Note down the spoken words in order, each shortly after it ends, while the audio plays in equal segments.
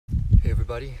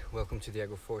everybody, welcome to the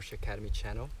Agroforestry Academy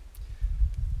channel.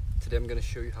 Today I'm going to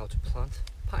show you how to plant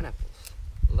pineapples.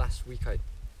 Last week I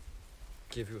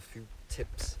gave you a few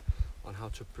tips on how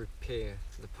to prepare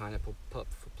the pineapple pup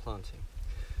for planting.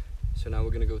 So now we're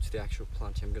going to go to the actual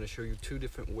planting. I'm going to show you two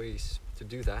different ways to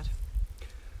do that.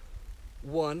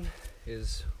 One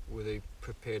is with a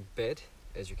prepared bed,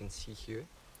 as you can see here,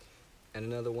 and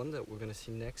another one that we're going to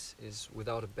see next is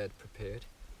without a bed prepared,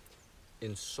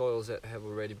 in soils that have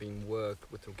already been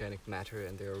worked with organic matter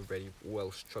and they're already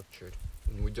well structured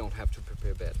and we don't have to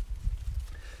prepare bed.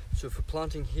 So for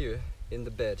planting here in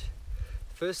the bed,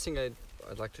 first thing I'd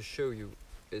like to show you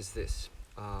is this.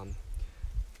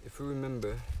 If you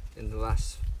remember in the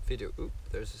last video,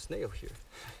 there's a snail here.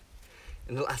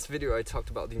 In the last video I talked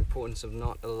about the importance of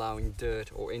not allowing dirt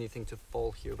or anything to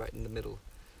fall here right in the middle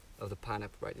of the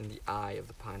pineapple, right in the eye of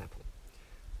the pineapple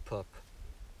pup.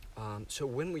 So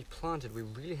when we plant it, we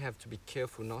really have to be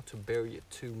careful not to bury it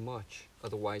too much,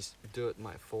 otherwise dirt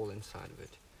might fall inside of it.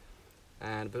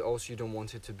 But also you don't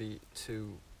want it to be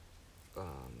too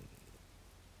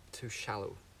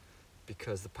shallow,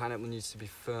 because the pineapple needs to be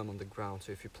firm on the ground.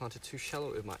 So if you plant it too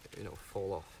shallow, it might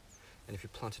fall off, and if you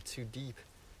plant it too deep,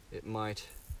 it might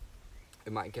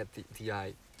get the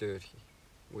eye dirty,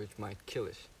 which might kill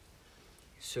it.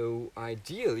 So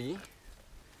ideally,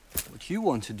 what you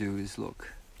want to do is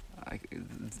look.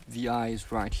 The eye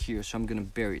is right here, so I'm going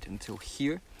to bury it until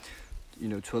here,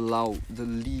 to allow the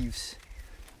leaves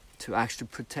to actually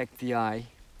protect the eye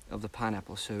of the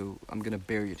pineapple. So I'm going to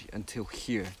bury it until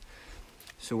here.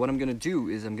 So what I'm going to do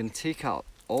is I'm going to take out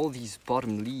all these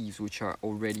bottom leaves which are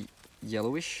already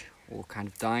yellowish or kind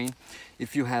of dying.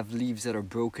 If you have leaves that are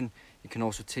broken, you can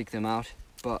also take them out,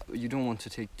 but you don't want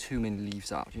to take too many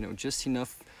leaves out, just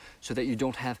enough so that you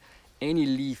don't have any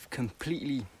leaf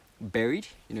completely buried.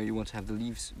 You want to have the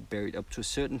leaves buried up to a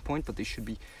certain point, but they should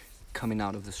be coming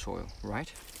out of the soil,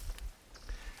 right?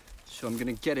 So I'm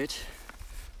gonna get it,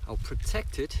 I'll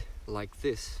protect it like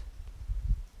this,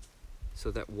 so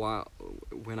that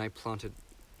when I plant it,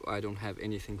 I don't have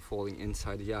anything falling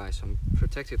inside the eye. So I'm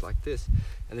protect it like this,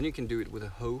 and then you can do it with a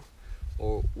hoe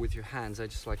or with your hands. I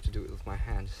just like to do it with my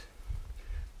hands.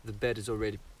 The bed is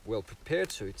already well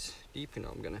prepared, so it's deep.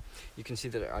 You can see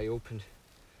that I opened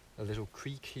a little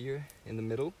creek here in the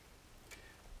middle,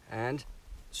 and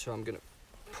so I'm gonna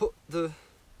put the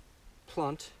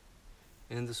plant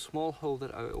in the small hole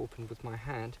that I opened with my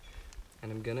hand,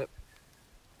 and I'm gonna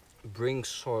bring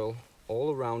soil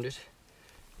all around it,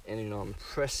 and I'm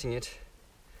pressing it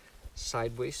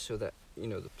sideways so that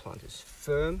the plant is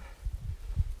firm.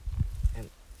 And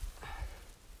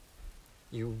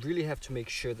you really have to make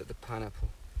sure that the pineapple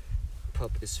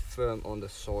pup is firm on the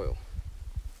soil.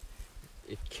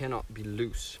 It cannot be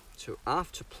loose. So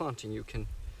after planting, you can,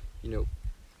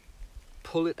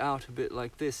 pull it out a bit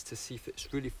like this to see if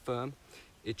it's really firm.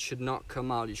 It should not come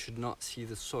out. You should not see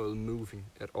the soil moving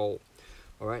at all.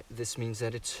 All right, this means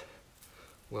that it's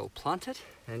well planted,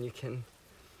 and you can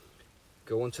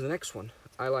go on to the next one.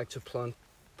 I like to plant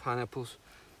pineapples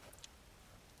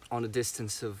on a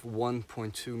distance of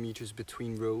 1.2 meters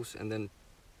between rows, and then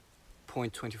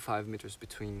 0.25 meters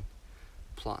between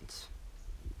plants.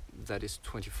 That is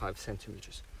 25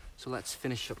 centimeters. So let's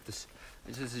finish up this.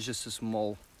 This is just a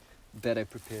small bed I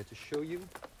prepared to show you.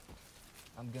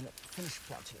 I'm gonna finish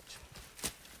planting it.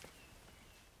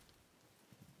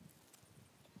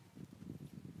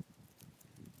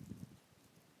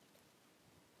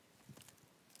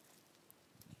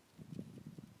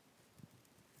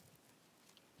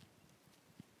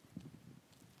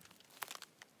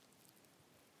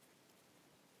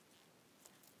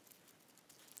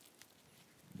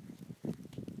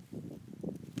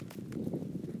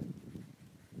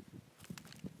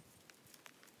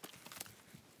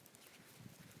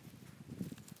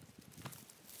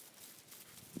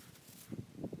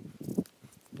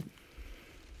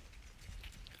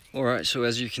 Alright, so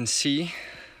as you can see,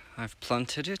 I've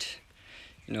planted it.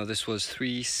 This was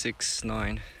 3, 6,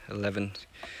 9, 11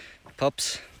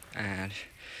 pups, and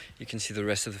you can see the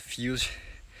rest of the field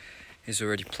is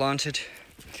already planted,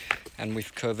 and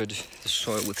we've covered the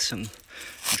soil with some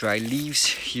dry leaves.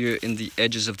 Here in the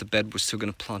edges of the bed, we're still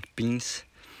going to plant beans,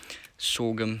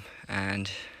 sorghum,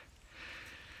 and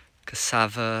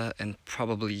cassava, and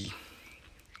probably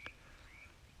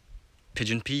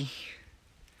pigeon pea.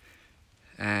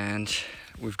 And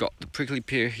we've got the prickly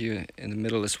pear here in the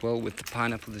middle as well with the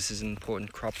pineapple. This is an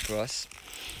important crop for us.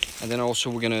 And then also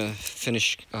we're gonna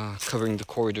finish covering the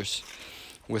corridors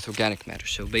with organic matter.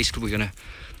 So basically we're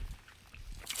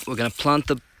gonna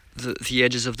plant the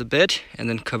edges of the bed and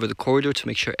then cover the corridor to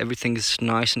make sure everything is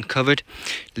nice and covered,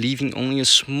 leaving only a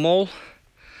small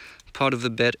part of the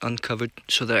bed uncovered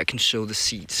so that I can show the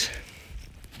seeds.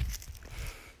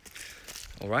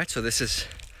 Alright, so this is,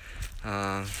 we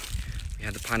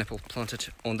had the pineapple planted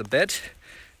on the bed.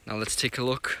 Now let's take a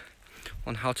look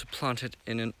on how to plant it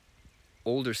in an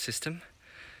older system.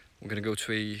 We're going to go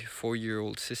to a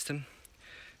 4-year-old system.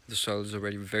 The soil is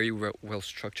already very well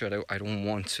structured. I don't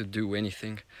want to do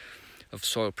anything of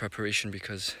soil preparation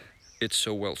because it's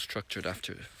so well structured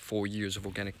after 4 years of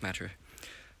organic matter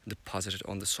deposited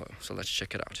on the soil. So let's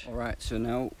check it out. Alright, so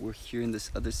now we're here in this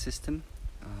other system.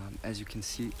 As you can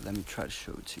see, let me try to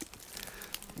show it to you.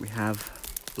 We have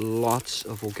lots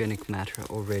of organic matter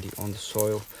already on the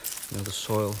soil. You know, the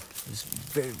soil is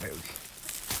very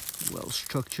well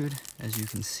structured, as you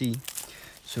can see.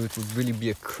 So it would really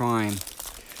be a crime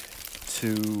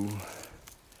to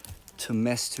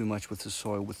mess too much with the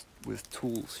soil with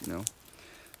tools, you know.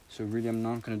 So really, I'm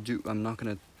gonna do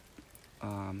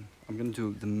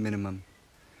the minimum,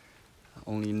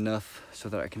 only enough so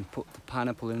that I can put the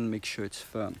pineapple in and make sure it's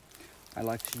firm. I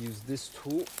like to use this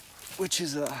tool, which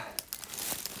is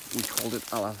we called it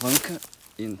alavanca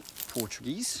in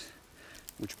Portuguese,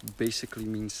 which basically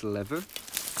means lever.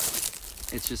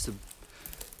 It's just a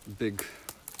big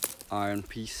iron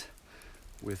piece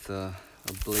with a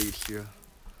blade here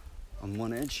on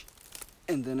one edge,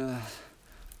 and then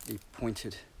it's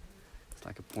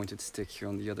like a pointed stick here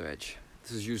on the other edge.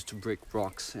 This is used to break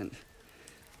rocks, and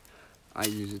I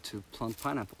use it to plant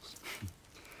pineapples.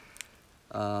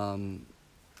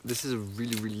 This is a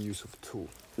really useful tool.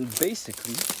 And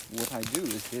basically, what I do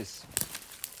is this.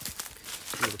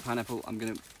 With the pineapple, I'm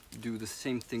gonna do the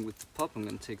same thing with the pup. I'm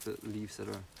gonna take the leaves that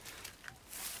are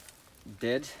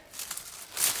dead,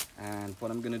 and what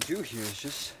I'm gonna do here is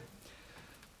just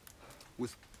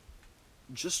with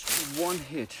just one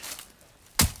hit,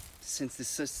 since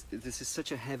this is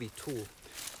such a heavy tool,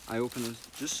 I open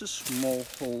just a small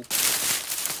hole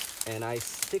and I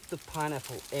stick the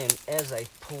pineapple in as I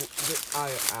pull the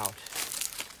iron out,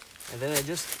 and then I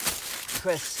just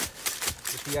press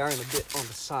with the iron a bit on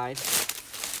the side,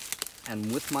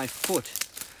 and with my foot,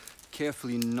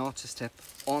 carefully not to step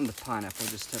on the pineapple,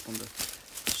 just step on the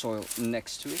soil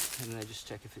next to it, and then I just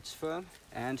check if it's firm,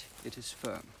 and it is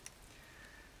firm.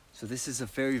 So this is a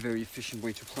very efficient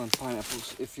way to plant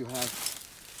pineapples if you have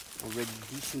already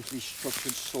decently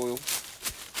structured soil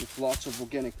with lots of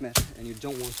organic matter, and you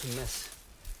don't want to mess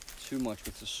too much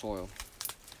with the soil,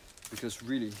 because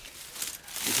really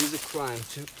it is a crime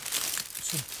to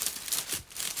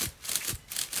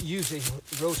use a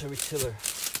rotary tiller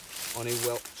on a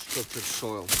well-structured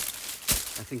soil.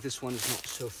 I think this one is not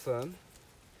so firm.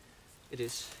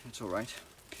 It's alright.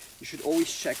 You should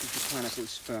always check if the pineapple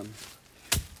is firm.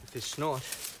 If it's not,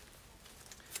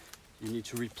 you need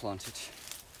to replant it.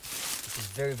 This is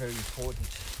very important.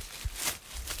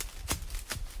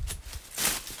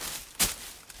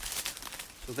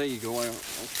 So there you go. I'll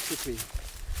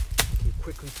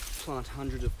quickly plant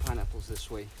hundreds of pineapples this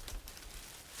way.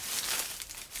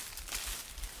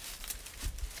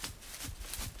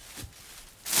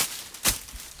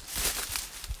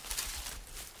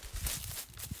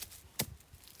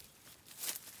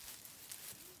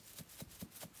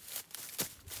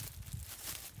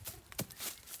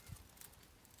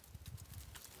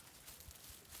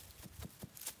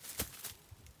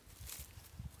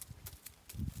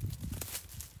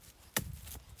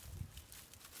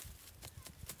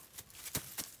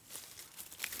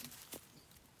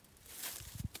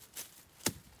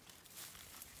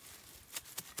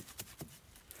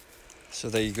 So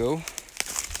there you go.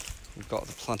 We've got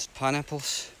the planted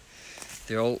pineapples.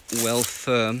 They're all well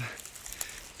firm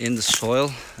in the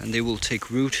soil, and they will take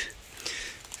root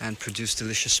and produce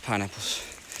delicious pineapples.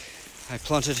 I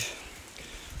planted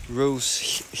rows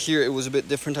here. It was a bit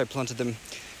different. I planted them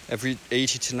every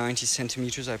 80 to 90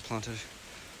 centimeters. I planted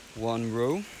one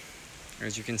row.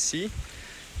 As you can see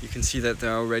that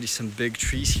there are already some big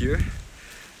trees here.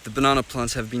 The banana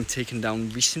plants have been taken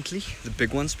down recently, the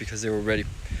big ones, because they were already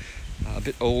a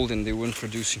bit old and they weren't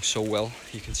producing so well.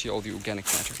 You can see all the organic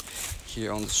matter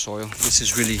here on the soil. This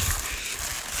is really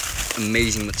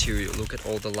amazing material. Look at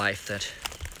all the life that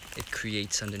it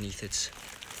creates underneath its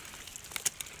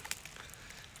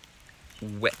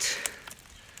wet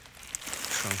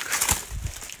trunk.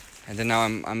 And then now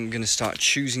I'm gonna start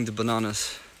choosing the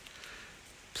bananas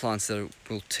plants that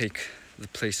will take the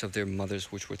place of their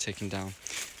mothers, which were taken down.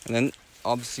 And then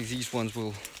obviously these ones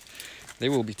will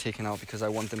be taken out because I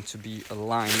want them to be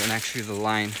aligned, and actually the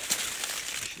line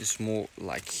is more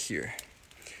like here.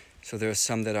 So there are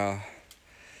some that are,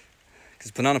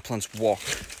 because banana plants walk,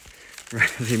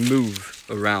 right? They move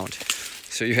around,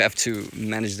 so you have to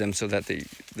manage them so that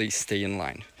they stay in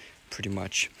line. pretty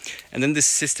much. And then this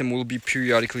system will be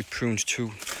periodically pruned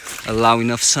to allow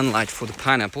enough sunlight for the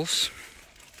pineapples.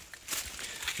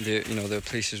 There, you know, there are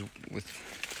places with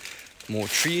more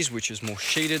trees, which is more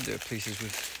shaded. There are places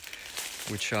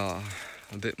which are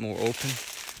a bit more open.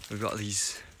 We've got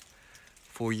these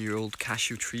 4-year-old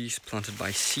cashew trees planted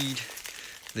by seed.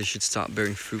 They should start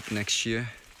bearing fruit next year.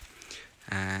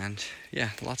 And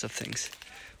yeah, lots of things.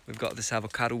 We've got this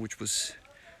avocado, which was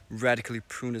radically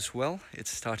pruned as well.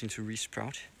 It's starting to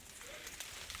resprout.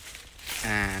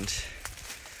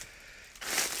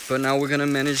 But now we're gonna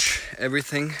manage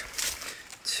everything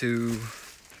to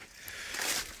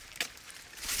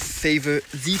favor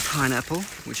the pineapple,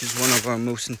 which is one of our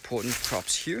most important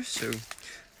crops here. So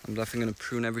I'm definitely gonna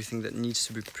prune everything that needs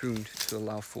to be pruned to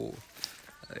allow for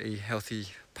a healthy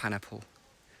pineapple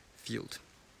field.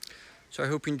 So I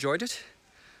hope you enjoyed it.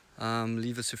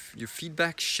 Leave us your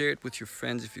feedback, share it with your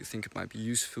friends if you think it might be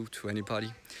useful to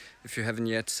anybody. If you haven't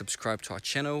yet subscribed to our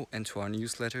channel and to our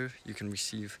newsletter, you can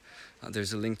receive,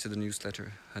 there's a link to the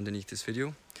newsletter underneath this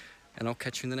video. And I'll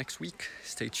catch you in the next week.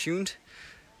 Stay tuned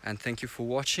and thank you for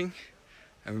watching.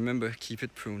 And remember, keep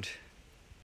it pruned.